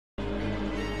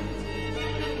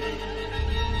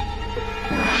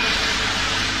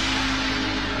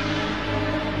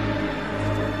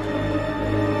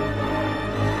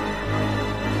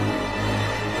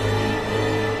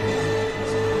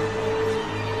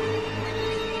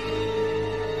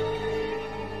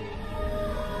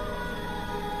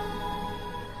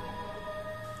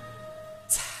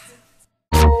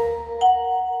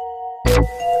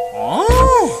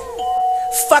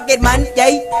pocket man,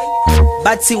 yeah.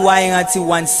 Batty wine at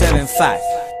 175.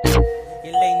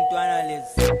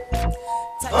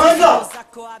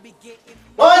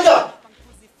 Wanda!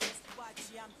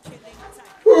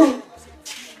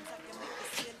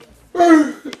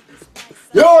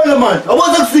 Yo man, I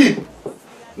want to see.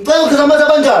 Ngicela ukuzamaza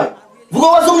kanjani? Vuka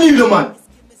wasumlilo man.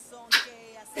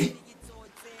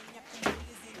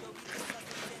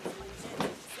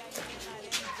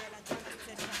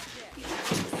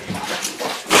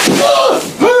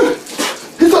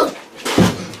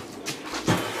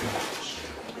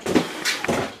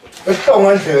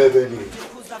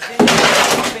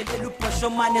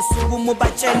 Shomane sugumu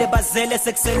bachele bazele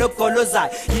sekselo goloza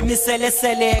yimisele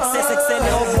sele excess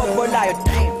excele obobolayo.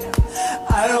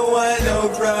 I don't want no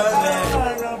problem.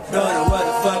 Don't know what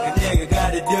the fuck a nigga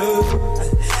gotta do.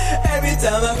 Every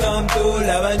time I come through,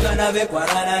 labantwana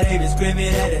bekwarana they be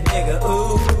screaming at a nigga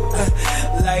ooh.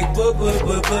 Like boo boo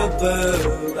boo boo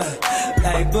boo.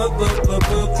 Like boo boo boo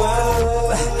boo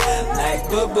boo. Like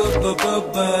boo boo boo boo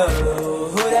boo.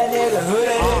 Who that nigga? Who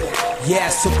that nigga? Yeah,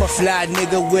 super fly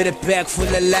nigga with a bag full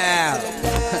of loud.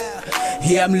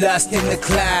 Yeah, I'm lost in the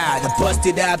cloud. I bust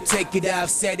it up, take it off,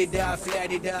 set it off,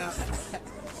 let it off.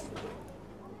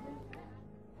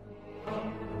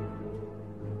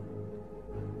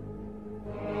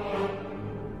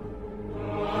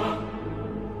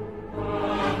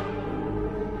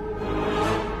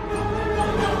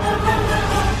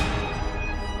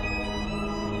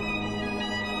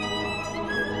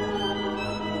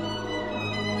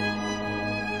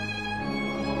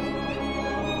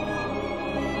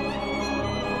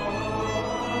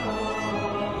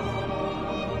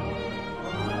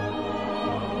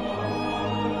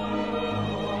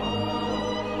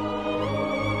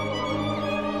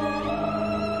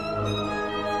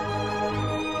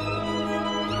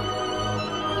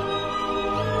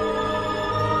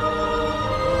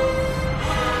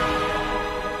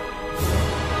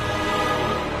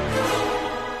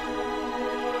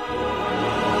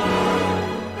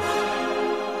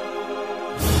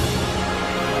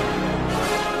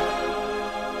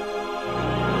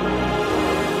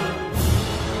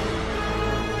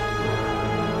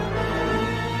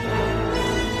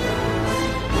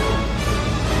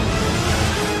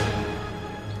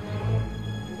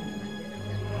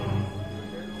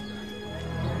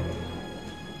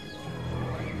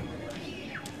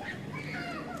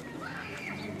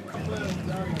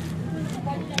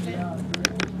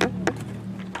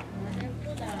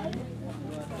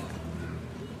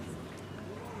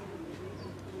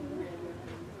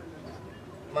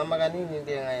 Mama kanini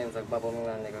into engayenza kubaba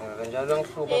omncane kangaka njalo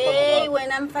ngihlupa Hey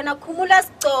wena mfana khumula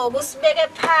sigcobo usibeke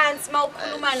phansi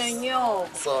mawukhuluma nonyoko.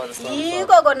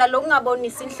 Yiko kona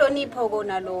lokungabonisa inhlonipho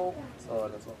kona lokho. So.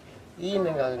 Yini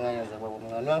engayenza kubaba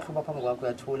omncane? Wangihlupa phambi kwakho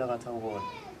uyathula ngathi awubona.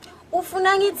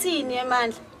 Ufuna ngithini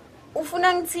emandla?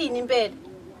 Ufuna ngithini impela?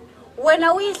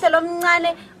 Wena uyihle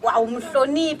lomncane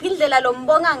wawumhloniphi indlela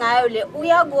lombonga ngayo le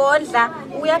uyakondla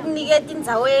uyakunikeza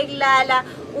indzawo yekulala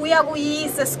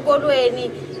uyakuyisa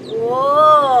esikolweni.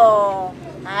 Oh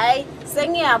hayi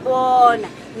sengiyabona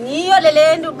ngiyo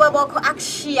lele nto babakho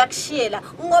akushiyela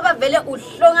ngoba vele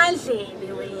uhlonga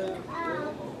ndlebe wena.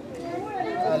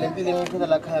 Le mpilo ngiphila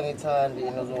la khaya ngithandi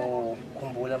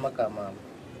inozokhumbula amagama ami.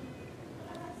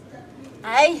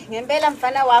 Hayi ngempela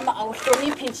mfana wami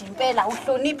awuhloniphi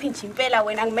nje impela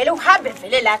wena kumele uhambe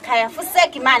vele la khaya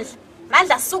fuseki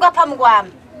mandla suka phambi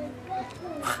kwami.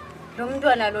 Lo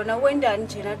mntwana lona wendani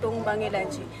nje nato ngibangela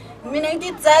nje mina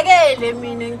ngitidzakele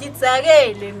mina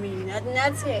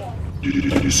atinathi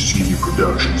DCU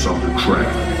Productions on the track.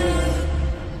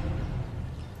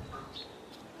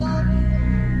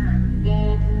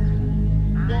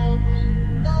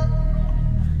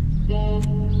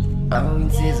 I win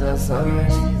season so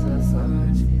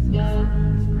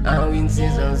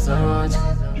much.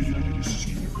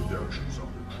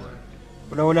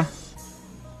 Ula.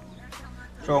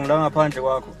 Shong la ngaphandle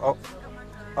kwakho.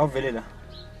 Awuvele la.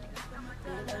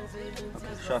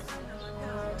 Okay, sharp.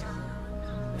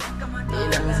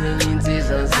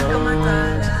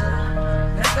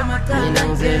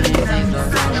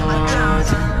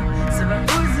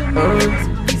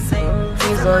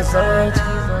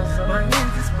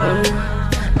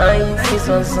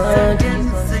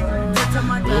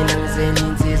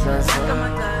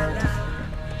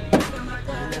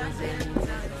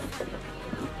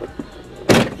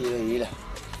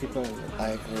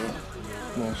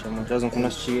 Mwanzo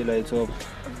kuna shila ito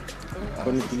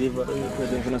kwa ni deliver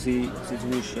kuna si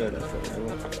tuishia.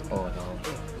 Oh no.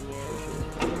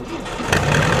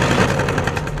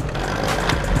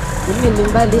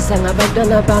 Ngimbalisa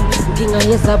ngabantwana bami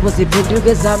ngingayezabo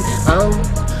ziphenduke zami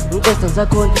Inkosi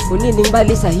ngisakhona unini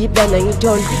ngibalisa hibana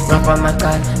ngithole ngapha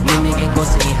amakala nini ke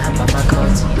inkosi ngihamba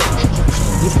amakhothi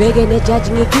ngibheke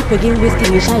nejaji ngikhiphe ngiwhiskey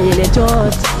ngishaye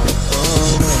nethot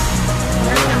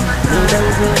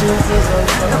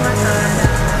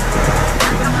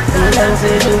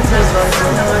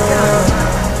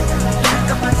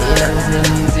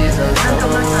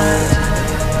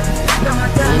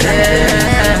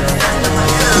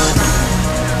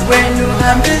When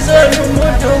uhambisa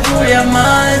umuntu kuya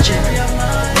manje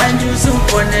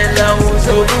usufonela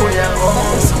uzobuya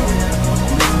ngoso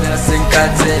mina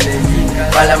senkathele yini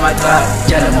bala macala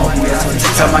njalo mobuya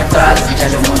sothitha macala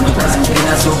njalo umuntu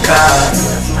ngina sokhala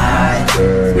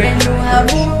when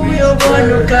uhambe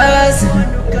uyobona ukazi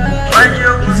manje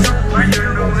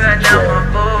usubuya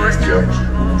namapost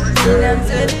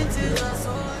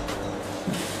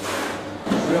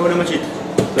Uyabona machiti?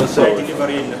 So.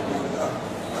 Delivery in.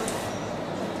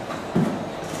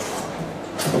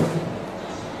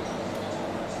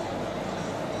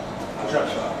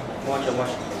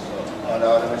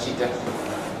 Hola, machita.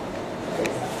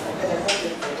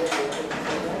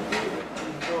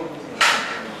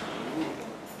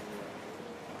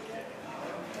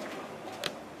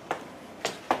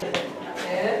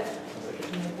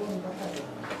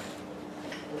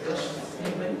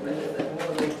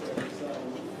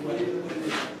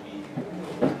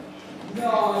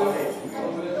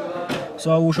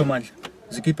 So awusho manje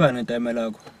zikhiphana netime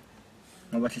lakho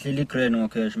ngoba hlehlele igrand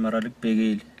ngokhesh mara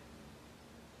likubhekile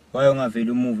wayo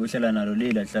ngavela umovie uhlala nalo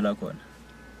lila hlala khona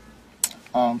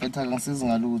Mfethu ngisiza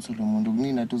ngalutho lo muntu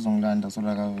kunina tuzongilanda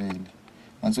sola kavele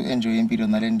ngathi enjoy impilo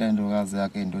nalentandokazi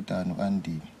yakhe endodana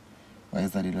uAndile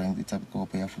wayezalelwa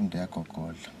ngitsapkope yafunda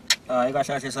yagogodla kahle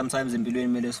kahle sometimes empilweni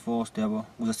kumele siforce yabo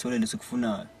ukuze sithole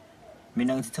lesikufunayo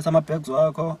mina ngithatha ama bags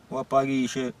wakho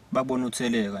wapakishe babona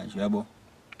utheleka nje yabo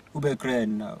ube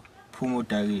grand nawe phuma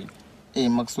udakini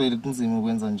makuswele kunzima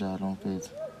ukwenza njalo mfethu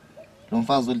lo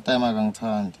mfazi olitime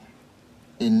akangithandi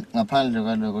ngaphandle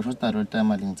kwaloko sho start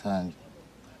olitime alingithandi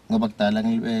ngoba kudala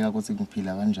ngilibeka ukuthi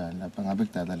ngiphila kanjani lapha ngabe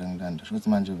kudala la ngilanda sho ukuthi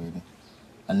manje vele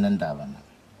alinandaba na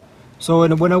so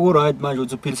wena ubona ku right manje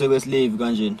uthi uphilise kweslave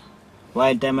kanjena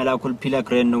while time lakho liphila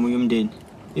grand nomunye umndeni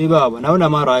ibaba nawe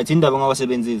unama right indaba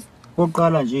ngawasebenzisa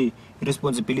oqala nje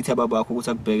irresponsibility yababakho ukuthi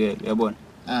akubhekele uyabona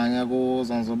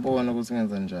ngiyakuzwa ngizobona ukuthi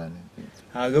ngenza njani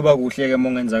kuba kuhle ke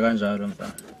mongenza kanjalo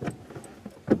mfana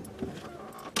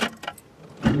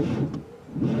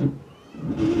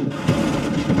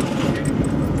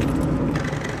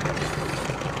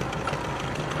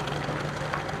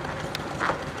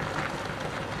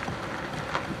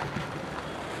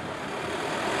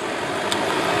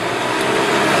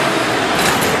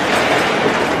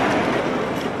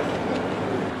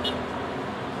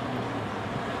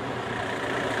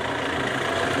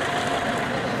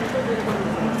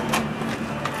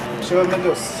Sure,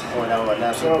 Mendoza.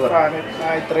 Hola. Sure, Fran.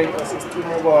 I train assistant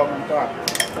mo ba ang to?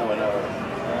 Hola.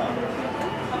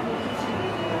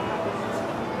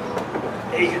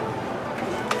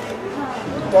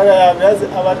 Kaya yazi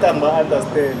abatamba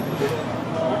understand.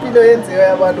 Impilo yenziwe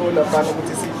yabalula fana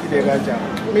ukuthi siphile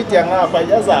kanjani. Media ngapha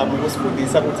yazama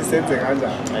ukusifundisa ukuthi senze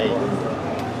kanjani.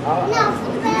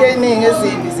 Into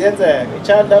ezini ziyenzeka,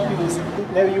 child abuse,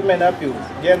 human abuse,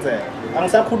 kuyenzeka.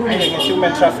 Angisakhulumi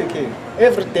nge-human trafficking.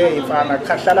 Every day fana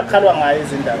khahlala khalwa ngayo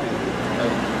izindabeni.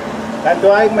 Kanti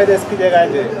hayi kumele siphile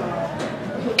kanje.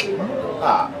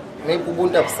 Maybe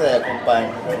ubuntu abusekho mbani.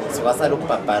 Sikwasala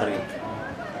ukubhabharika.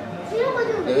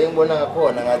 Ngibona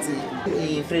ngakhona ngathi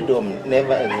i-freedom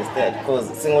never existed because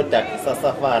singodaki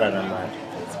sasafara namanje.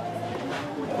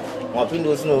 Ngaphinde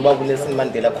uthi noBaba Nelson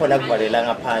Mandela khona kuvalela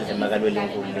ngaphandle makalwele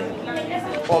inkululeko.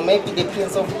 Or maybe the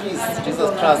Prince of Peace, Jesus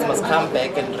Christ, must come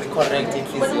back and recorrect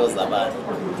inhliziyo zabantu.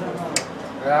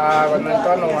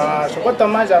 Ngantano ngasho kodwa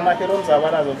manje amahero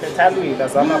omzabala zophethalwila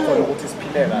zama khona ukuthi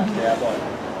siphile kahle yabona.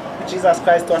 Jesus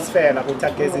Christ wasifela ukuthi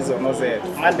ageze izono zethu.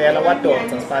 Mandela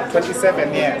wadonsa span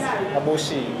 27 years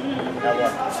aboshiwe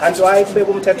yabona. Kanti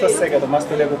wayibeka umthetho sisekelo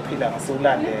masitole ukuphila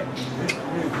ngasulandela.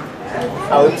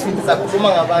 Awumsithi sakhuluma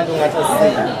ngabantu ngathi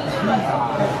asisile.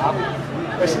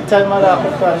 Esithayima lapho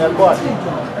mfana yabona.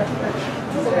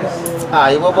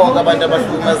 Yibo bonke abantu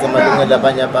abahlukumeza amalungelo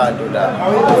abanye abantu la.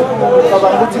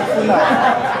 Cabanga ukuthi kufuna.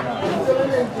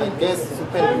 Guess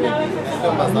suphendule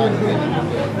intombazane ngene.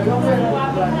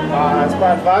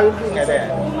 Siphavaya ukulungele.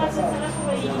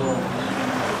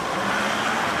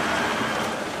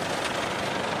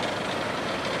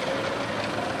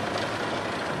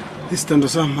 Isithando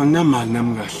sami anginamali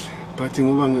nami kahle but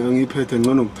ngoba ngiphethe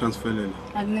ngcono ukutransferela.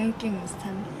 Akunenkinga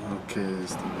sithando. Okay,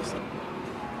 isithando sami.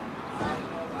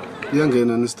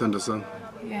 Iyangena nesithando sami.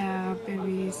 Yeah.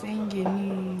 baby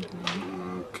seyingenile.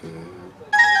 Okay.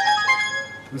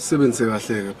 Usebenze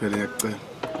kahle ke phela yacela.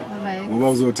 Alright. Ngoba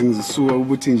uzothi ngizisuka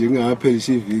ukuthi nje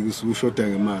ngingaphelisa iviki usushoda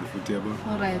ngemali futhi yabo.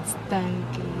 Alright,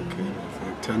 thank you. Okay.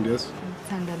 Ngikuthanda yes.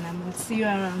 Ngikuthanda nami. See you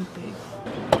around babe.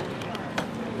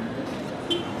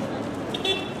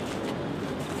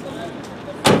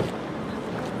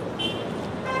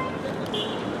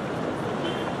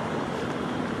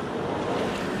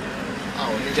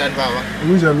 Njani baba?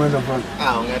 Kunjani manje mfana?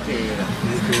 Ngiyaphila.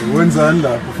 Okay, wenzani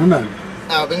lapho? Ufunani?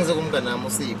 Bengize kumngane nami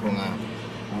uSipho ngapha.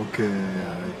 Okay,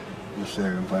 hayi.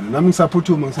 Ngihleke mfana. Nami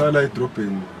ngisaphuthuma ngisala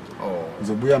edrobheni.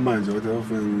 Ngizobuya manje kodwa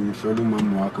ufike ngihlola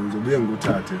umama wakhe, ngizobuya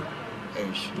ngikuthathe.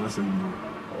 Mase ngibuya.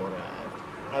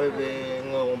 Alright. Abe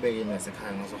ngiyobeke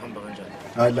nasekhaya ngizohamba kanjani?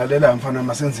 Hayi lalela mfana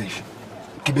masenze nje.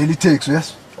 Gibela itaxi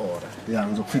yes? Alright. Yeah,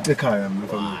 ngizokufica ekhaya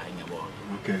mfana. Hayi ngiyabona.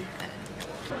 Okay.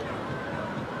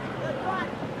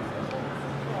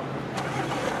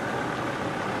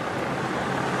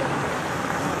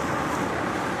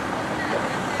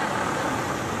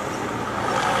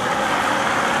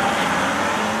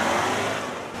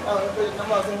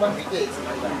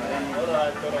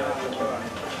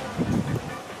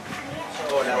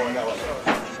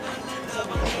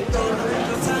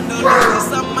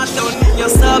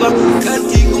 Ngiyasaba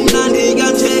kanti kumnandi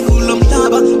kanje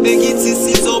kulomhlaba bekithi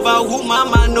sizoba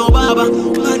umama nobaba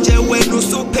manje wena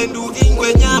usuphenduka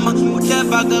ingwenyama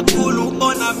uhleva kakhulu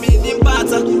ona mina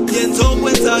impatha yenza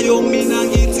okwenzayo mina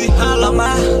ngithi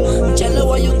halama ngitshela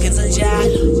wayongenza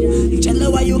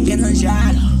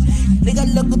njalo Nigga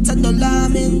look uthando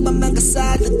lami ngibamba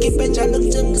ngasala khiphe njalo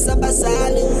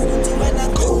njengisabazali ukuthi wena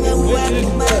khona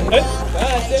wena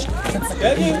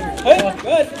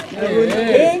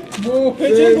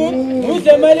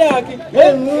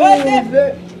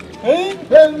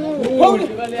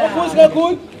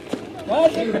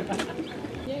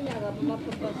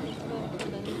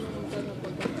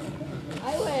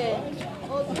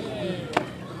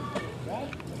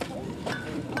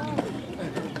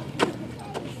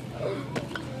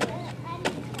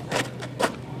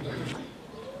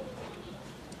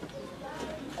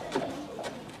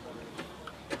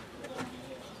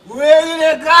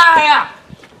Kaya!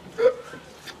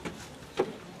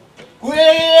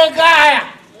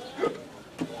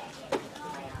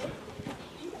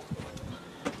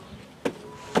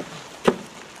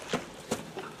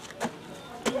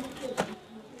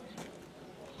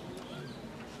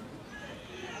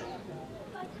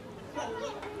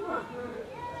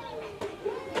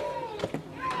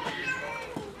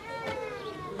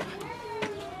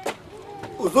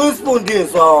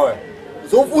 Uzosifundisa wena.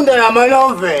 Uzofunda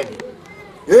namanoveli.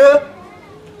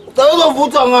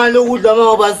 Uzovutha ngani ukudla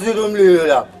mawubasile umlilo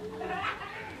lapha?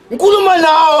 Ngikhuluma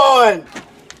nawe wena.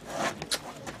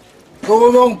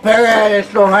 Ngoba ngiphekele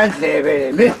ehlonga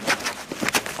ndlebe le.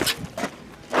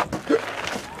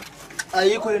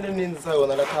 Ayikho lento eninza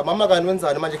yona lapha. Mama kani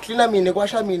wenzani manje? Cleaner mine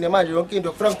kwasha mine manje yonke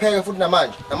into kufuna ngipheke futhi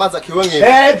namanje. Namanzi akhiwe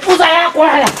ngephi? Phuza yakho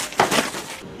wena.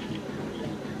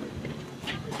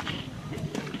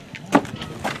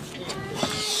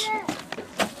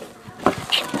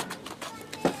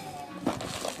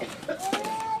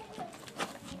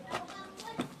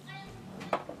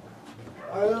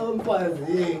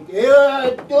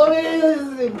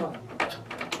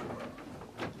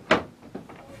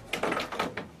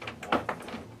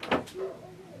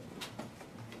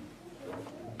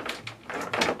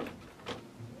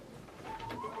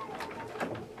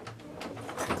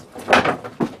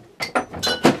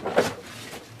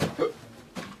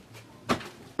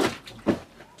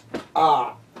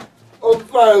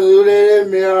 Umfazi ulele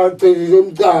mina ucekisa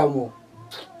umthamo.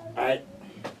 Hayi.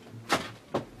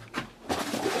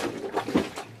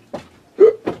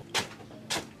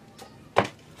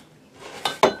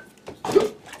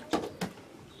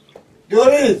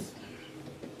 Doris.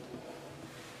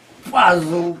 Mfazi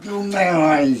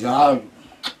umenga njalo.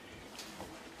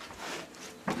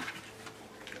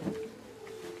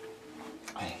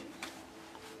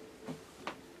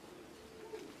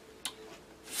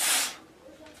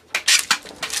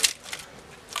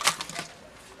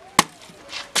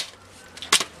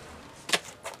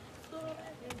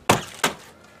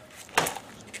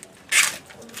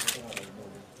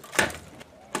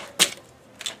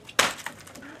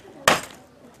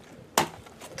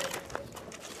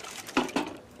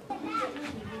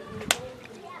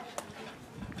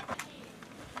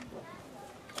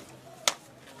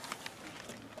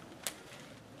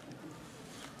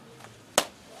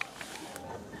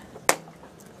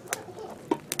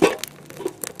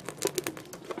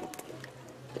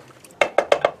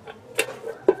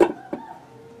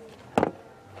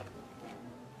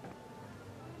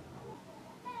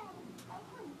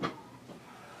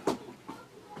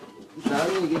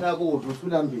 Nami ngina kodwa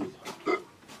usulambile.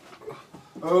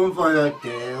 Umfana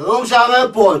de, umshaka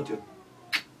ebhodo.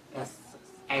 Yes,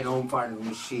 ayingumfana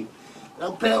umshini.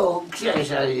 Lakuphela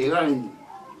ukushesha nje kanje.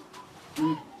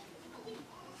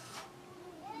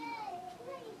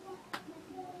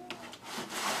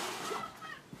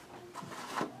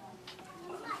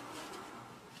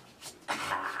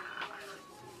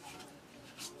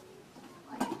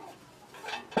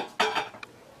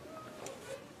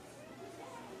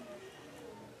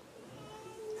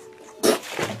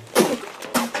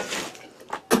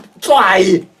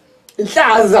 Try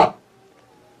inhlaza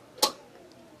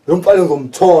lo mfana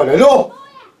ngomthola lo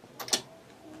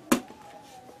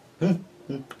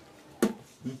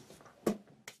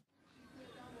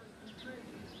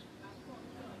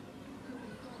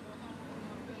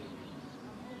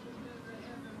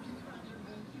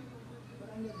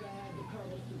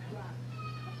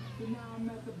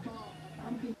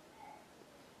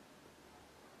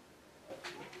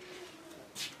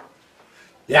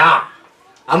Yeah,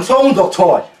 I'm so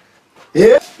doctor.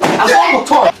 Yeah, I'm so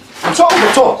doctor. I'm so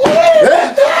doctor.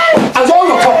 Yeah, I'm so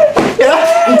doctor.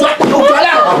 Yeah, I'm so doctor.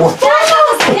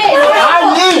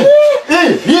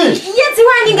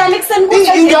 Yenziwani ngale kuseni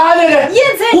ingane le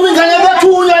kube ingane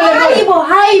bethunya le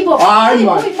hayibo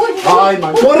hayi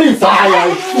man sorry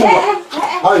hayi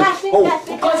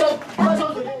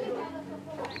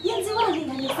yenziwani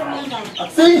ngale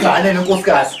kuseni singane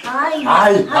lenkosikazi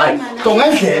hayi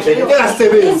dongendlebe le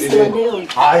engasebenzi le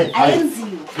hayi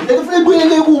le kufanele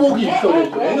ibuyele kubo kuyihlo le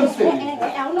ngomsebenzi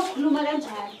awunokhuluma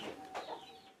kanjalo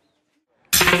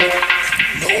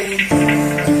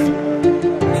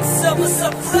Summer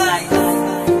surprise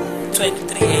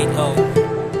 2380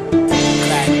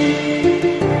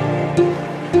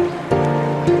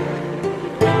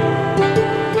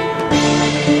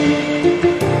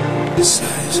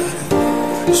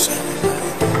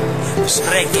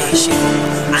 reggae shit,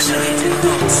 underrated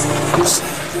notes.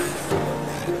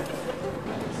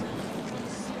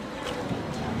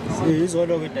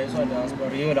 Izolo ke dayiswa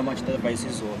diaspora yiyo la match device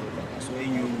izolo so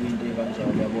inyuku into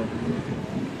kanjalo yabona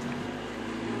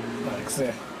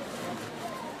Akuse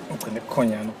ugcine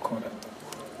kukhonyana ukukhona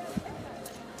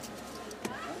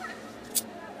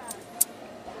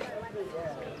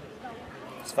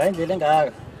sifayindlela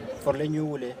engaka for le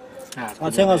nyuku le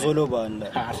ngathenga zolo bani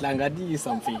la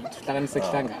ahlanganisa mfethu hlanganise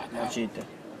kuhlangana ajida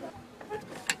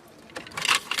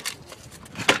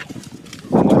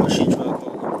ngaloshitshwa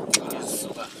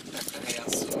ngisuka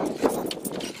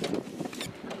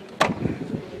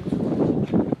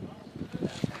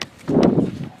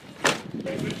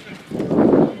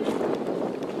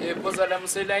Poza la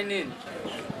mselayinini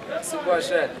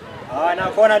sikwashela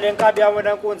nakhona le nkabi yabo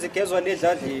nankunzi igezwa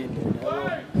ledladlini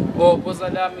poza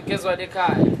lami igezwa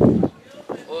lekhaya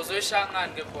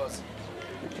uzoyishangani ke poza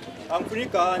angifuni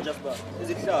iganja siba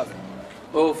izihlaza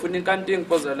ufuna inkantingi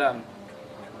poza lami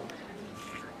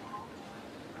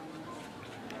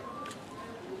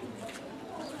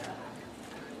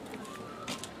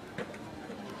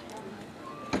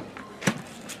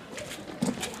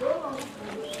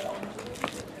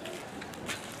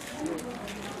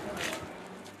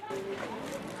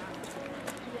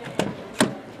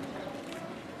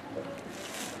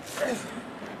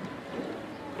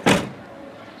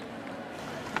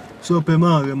so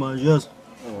pema ke manje yes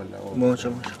moja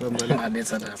kwamba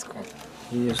aletha la sikho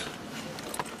yes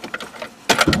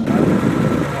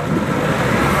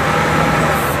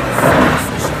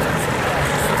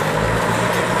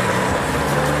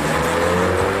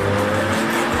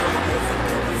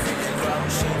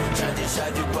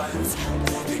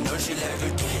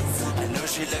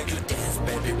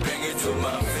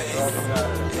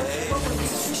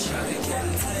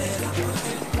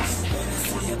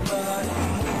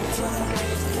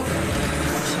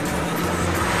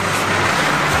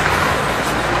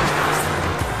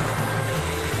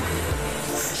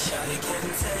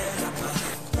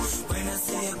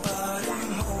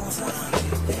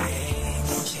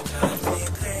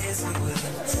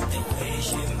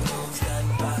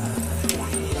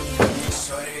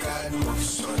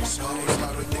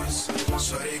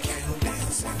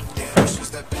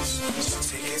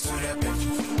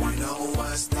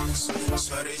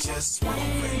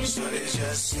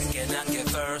Can I get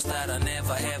first that I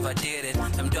never ever did it?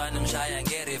 I'm done, I'm shy and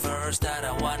get reverse that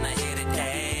I wanna hit it.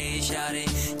 Hey, shawty,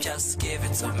 just give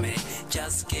it to me,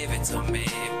 just give it to me,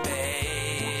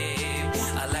 babe.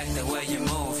 I like the way you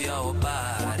move your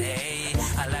body.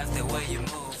 I like the way you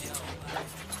move your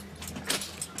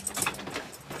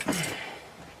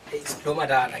body. Diploma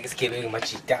dala ngisigebe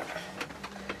ngimajita.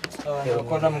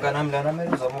 Khona mngana mlana mele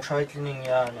uzama ukushaya icleaning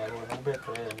yana yona kube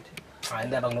grand. Hayi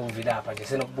indaba nginokuvila lapha nje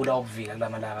senokubula ukuvila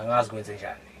kulamalanga ngazi kwenze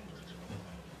njani.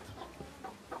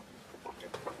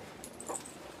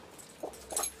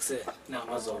 Na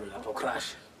mazolo lapho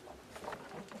crash.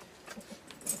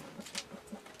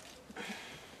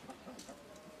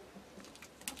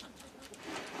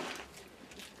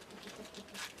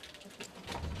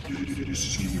 This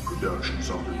is Zulu Productions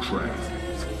on the track.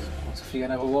 Ufika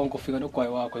nabo wonke ufika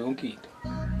nogwayi wakho yonke into.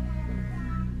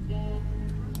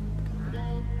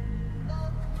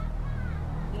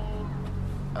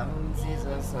 This is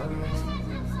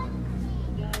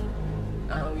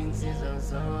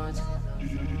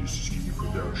Zulu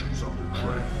Productions on the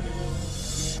track.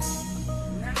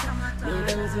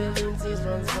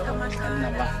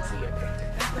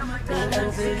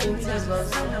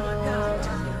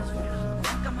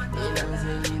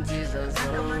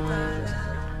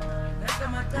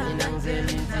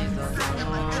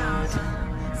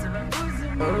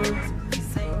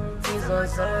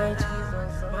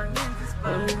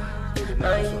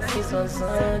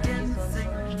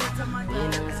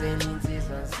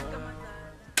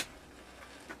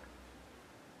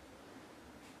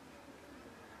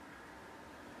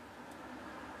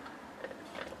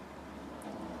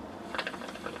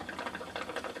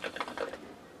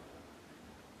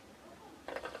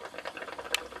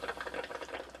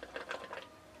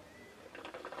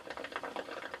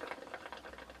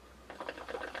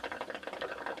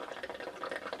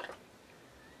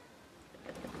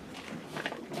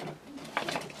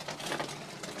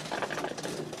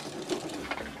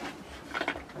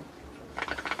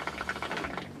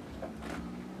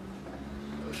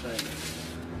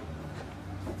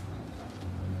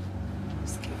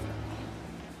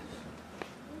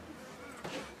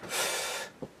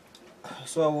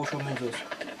 Sawusho uMnzosi.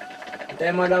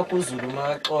 Intayima lakho uZulu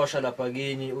makaxosha lapha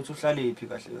kini uthi uhlalephi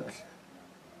kahle kahle.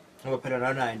 Ngoba phela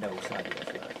lana indawo uhlala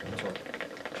kahle.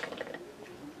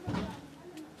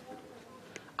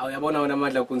 Awuyabona wena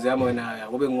amandla kunzi yami wena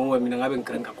kube nguwe mina ngabe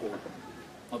ngigrand kakhulu.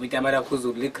 Ngoba intayima lakho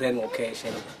uZulu ligrand ngocash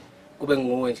kube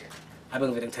nguwe nje. Abe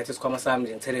ngivele ngithathe isikhwama sami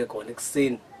nje ngitheleke khona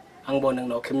ekuseni. Angibone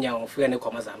nginokho eminyango ngifika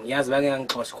nekhwama zami. Yazi bangeke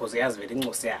ngixoxe cause yazi vele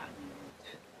incosi yami.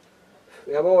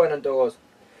 Uyabo wena Ntokozo.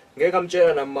 Ngeke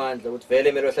ngamtshela namandla ukuthi vele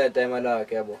kumele uhlale time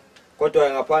lakhe yabo. Kodwa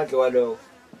ngaphandle kwaloko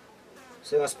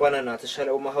sengasipana nathi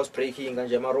sishala uma house breaking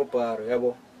kanje ama robbery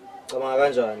yabo. Cabanga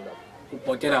kanjani lapho?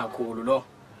 Ubhotela kakhulu lo.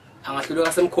 Angahluleka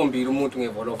kasemkhombile umuntu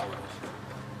ngevolovolo.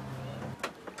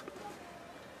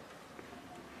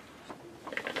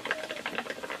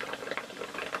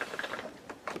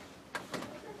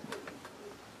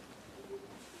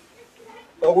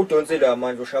 Okudonsela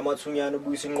manje ushaya amathunyana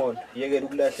ubuyisa inqondo. Yekela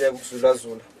ukulahleka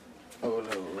ukuzulazula.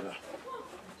 Ola.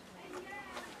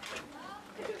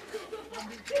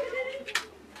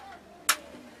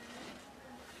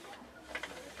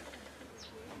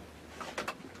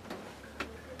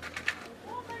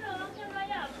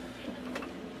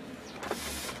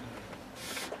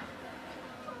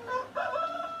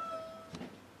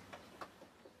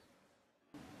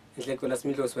 Indleko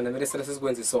lasimidlosi wena mele sele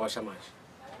sesikwenza isosha manje.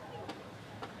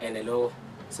 And lo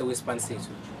sekuyispan sethu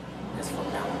as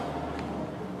from now.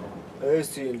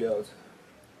 Esithini out.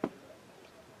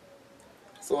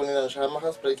 So nina nishaya ama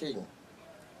house breaking.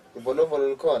 Ivolovolo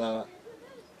likhona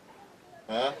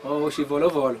la. Oh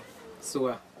shivolovolo.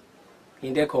 Suka.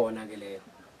 Into ekhona ke leyo.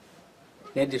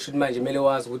 Nedi should manje mele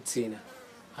wazi ukuthi thina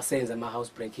asenza ama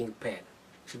house breaking kuphela.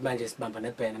 Should manje sibamba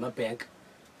nebhena ama bank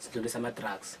sidlulisa ama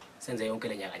drugs. Senze yonke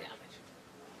lenyaka nyaka nje.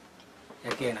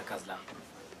 Yakena kazi la.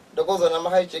 Ntokozo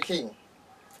nama hijacking.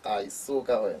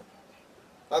 Ayisuka wena.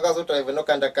 Akazo drive no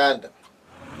kanda.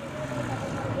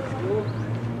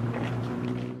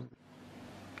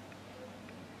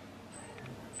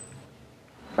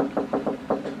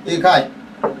 Kai.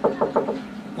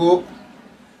 Ku.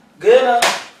 Gena.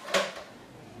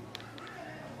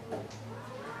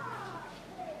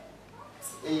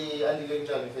 Andile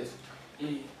njani mfethu?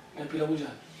 Ngaphila kunjani?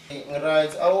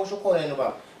 Right, awusho khona yini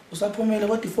baba? Usaphumela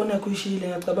kodwa ifoni yakho ishile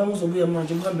ngiyacabanga uzobuya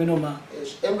manje mhambe noma.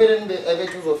 Empeleni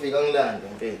ebethu uzofika ngilande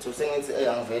mfethu sengithi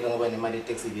angivele ngoba nemali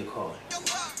etaxi ibikhona.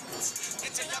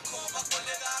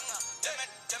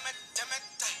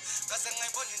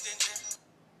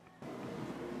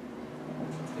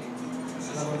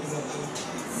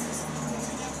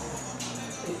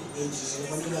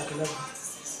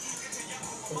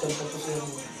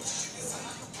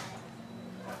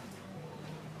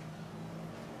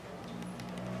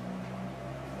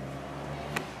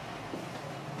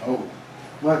 Oh,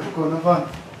 manje khona mfana.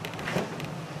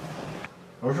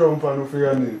 Awusho mfana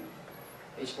ufika nini?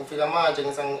 Ufika manje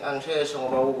angisheshe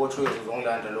ngoba ukothu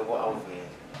uzongilanda lokho awuvele.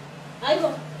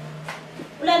 Hayibo.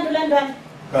 Ulandani?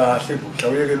 Kahle buhla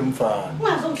uyekela umfana.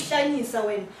 Ungazongishanyisa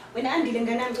wena. Wena andile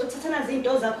nganami uthathana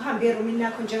izinto zakho uhambe eroomini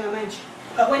yakho njengamanje.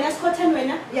 Wena sikhotheni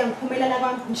wena uyangiphumelela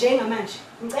kwami njengamanje.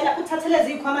 Ngicela uthathele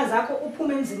izikhwama zakho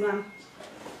uphume emzini wami.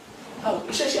 Hawu,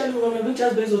 isheshiyalo mina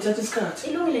bengijazi bezothatha isikhathi.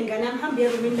 Ilungile nganami hambe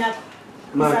eroomini lakho.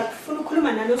 Ngizafuna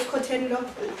ukukhuluma nalo sikhotheni lo.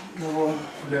 Ngiyabona.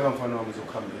 Kuleka mfana wami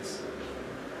uzokuhambisa.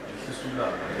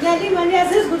 Ihlulala. Ngiyalima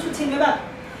niyazizwa ukuthi uthini baba.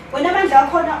 Wena amandla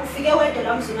wakhona ufike wedwa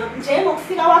la mzini wami.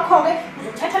 Njengokufika kwakho ke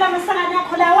uzothatha la masangane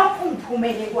akho lawa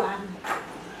ungiphumele kwami.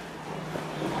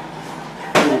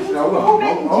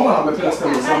 Awungahamba phela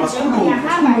sithando sama sikhuluma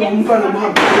umfana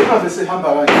mhamba ungabe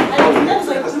sehamba kanje.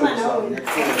 Ngizoyikhuluma nawe wena.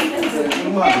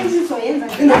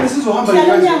 Ingabe sizohamba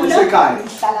kanje esekhaya.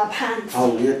 Hlala phansi.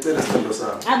 Hawu ngiyacela sithando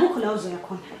sami. Akukho la uzoya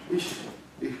khona.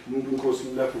 Umuntu inkosi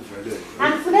lapho uvele.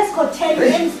 Angifune sikhotheni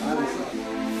emzini.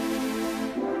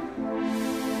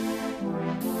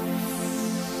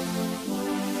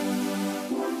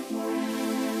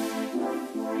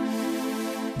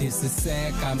 This is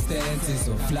circumstances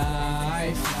of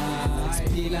life.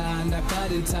 Spill under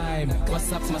garden time.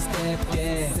 What's up my step?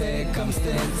 Yeah.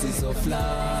 Circumstances of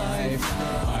life.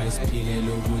 I spill a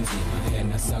look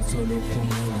and I suck to look.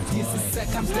 This is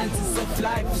circumstances of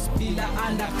life. Spill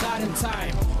under garden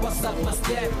time. What's up my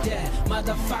step? Yeah.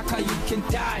 Motherfucker, you can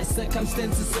die.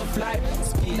 Circumstances of life.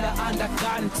 Spill under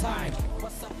garden time.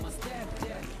 What's up my step?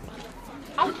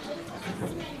 Yeah.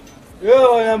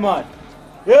 Yo, yeah, man.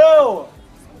 Yo.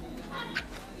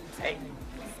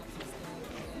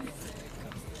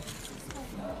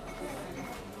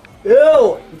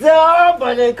 Yo,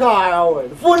 hamba nekhaya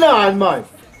wena. Funani manje?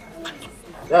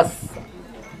 Yes.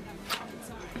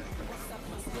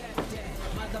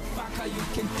 Motherfucker, you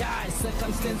can die.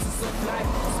 Circumstances of life.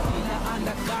 Spina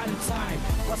under gun time.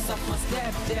 What's up my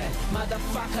step there?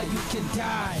 Motherfucker, you can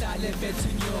die. Dale bethu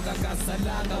nyoka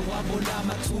kasalanga wabona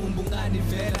mathumbu ngani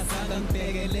vela sanga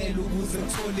ngibhekelela ukuze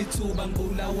ngithole ithuba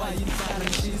ngibula wayinhlala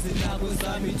ngizize nako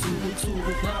zami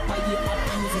thuku ngapha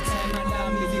yi-abuse time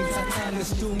lami lingithathana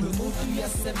esihlungu umuntu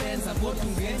uyasebenza kodwa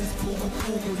ungenza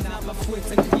isiphukuphuku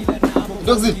nabafowethu engiphila nabo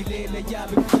ngilele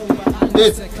yabe kuba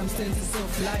circumstances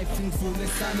of life ngivule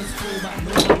sami isifuba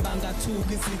noma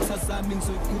bangathuka izitha zami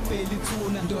ngizoyikupela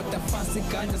ithuna ndoda fast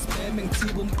iganja sibheme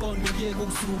ngithiba umqondo ngiyeke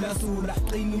ukuzulazula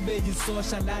qina ube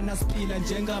yisosha lana siphila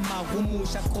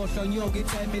njengamahumusha khohlwa nyoka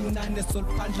itime encane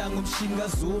soliphandla ngomshini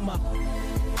kazuma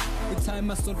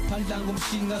itime soliphandla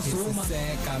ngomshini kazuma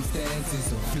circumstances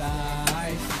of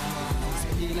life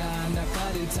Spiela under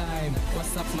garden time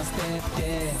what's up my step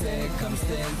there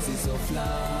circumstances of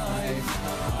life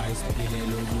I spiele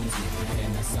lobuzi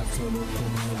and I satolo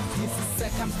kumula this is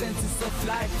circumstances of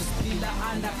life Spiela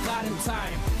under garden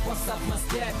time what's up my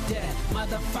step there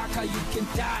motherfucker you can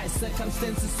die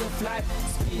circumstances of life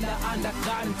Spiela under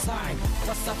garden time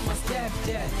what's up my step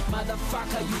there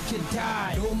motherfucker you can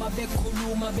die noma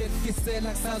bekhuluma bekufisela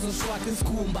kusazoshwaka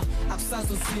isikhumba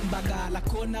akusazosimbakala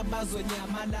khona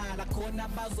bazonyamalala khona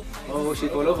Oh,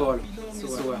 shivolovolo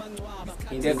sisuka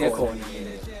into ekhona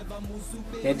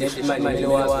nedesha imali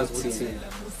lewazi ukuthi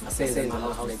asenze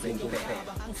ama-house banking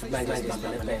manje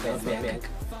bank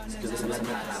siduze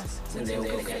samandala senze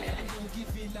yonke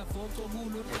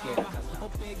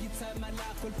obheka ithama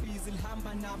lakho libhizi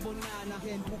lihamba nabonana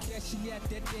ngento ukheshi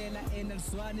liyadedela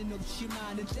enalizwane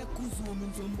nokushimana enhle kuzulu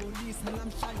ngizombonisa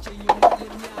namhlanje yona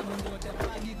lemnyama ndoda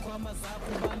faka ikhwama zakho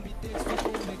ubamba iteksi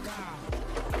obekala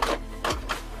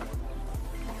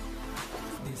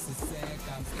This is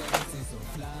circumstances of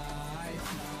life.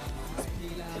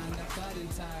 Spiela under garden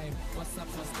time. What's up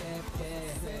my step there?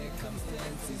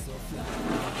 Circumstances of life.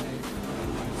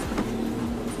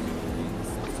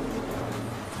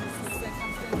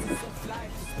 Circumstances of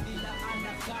life. Spiela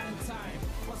under garden time.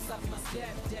 What's up my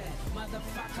step there?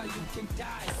 Motherfucker, you can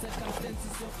die.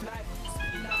 Circumstances of life.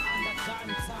 Spiela under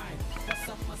garden time. What's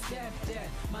up my step there?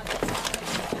 Motherfucker,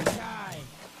 you can die.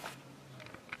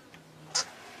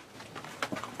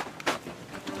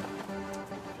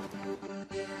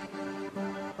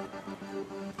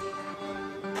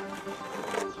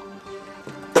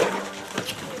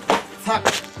 Fuck.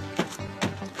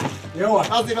 Yo,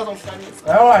 nazi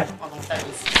bazongihlanisa. Hayi.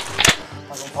 Bazongihlanisa.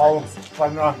 Hawu,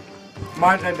 fana.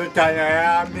 Manje ndodana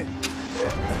yami.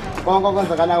 Konke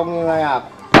okwenzakala kumina yakho.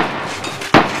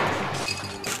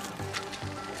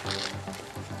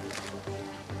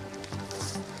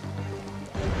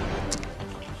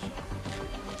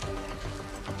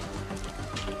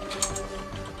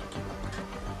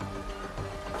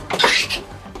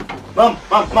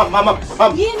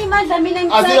 Mam. Yini mandla mina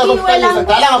ngitsakiwe la.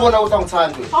 Dala ngabona ukuthi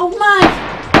angithandi. Awumandla.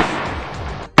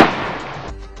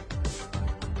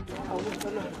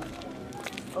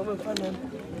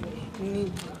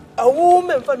 nini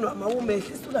awume mfana wami awume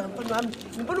ehlisula mfana wami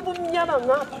ngibona ubumnyama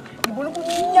ngapha ngibona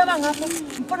ubumnyama ngapha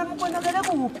mfana wami konakele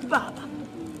kuphi baba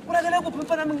konakele kuphi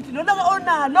mfana wami ngithi lona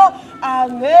onalo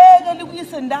angeke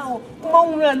likuyise ndawo uma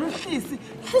ungaluhlisi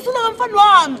hlisula mfana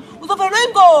wami uzovalwa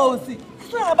ingozi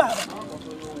hlisula baba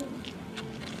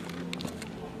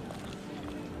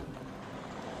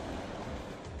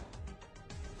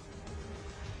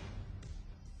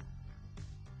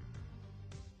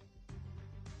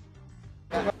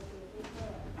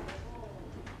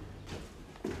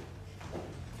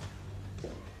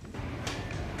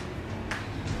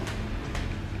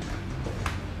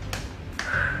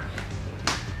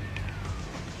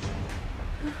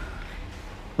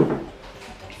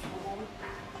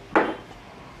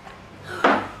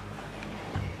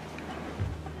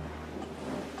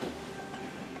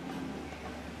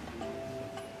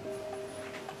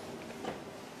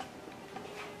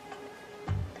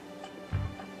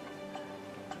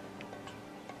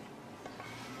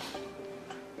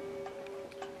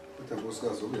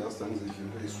Nkosikazi uyazi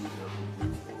angizidlile izulu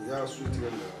uyasweet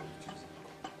kanjani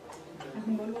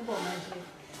Ngibona ubona nje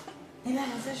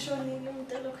ilanga seshonile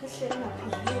umuntu elokhu ehleli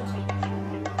ngaphezulu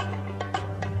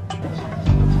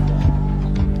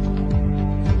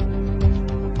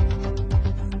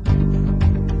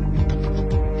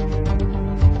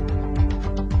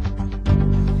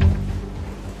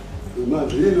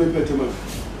manje yini emphethe manje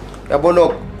Yabona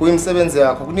kuyimsebenzi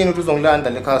yakho kunini ukuthi uzongilanda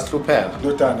lekhaya sihlupheka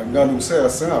ndodana ngingalungiseka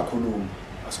singakhuluma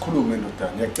asikhulume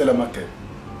ndodana ngiyacela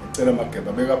amageba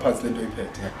abeka phansi lento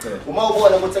iphethe ngiyacela uma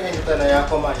ubona ukuthi engiyindodana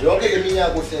yakho manje yonke le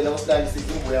minyaka uhlela usilanda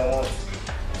sizimbuya ngoba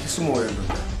isumoya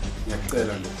ndodana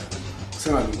ngiyacela ndodana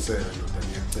singalungiseka ndodana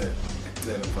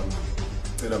ngiyacela mfana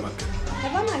ngicela amageba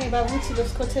yabona ngibakuthi lo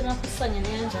sikhothela nakusanya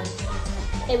kanjani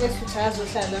ebese uthi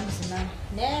azohlala emzimana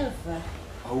never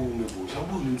awume busha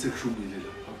awuboni nisekushubile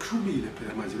la akushubile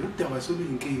phela manje lo daba sobe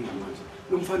inkinga manje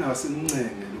lo mfana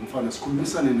asemncenge lo mfana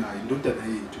sikhulumisane naye indodana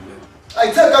yethu le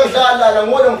ayithenga ngidlala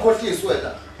ngone ngikhohlisi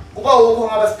wena kuba wokho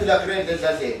ngaba siphila grand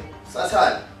endladleni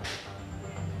sathana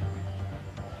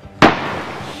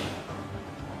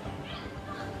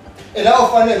ela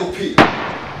ufanele uphila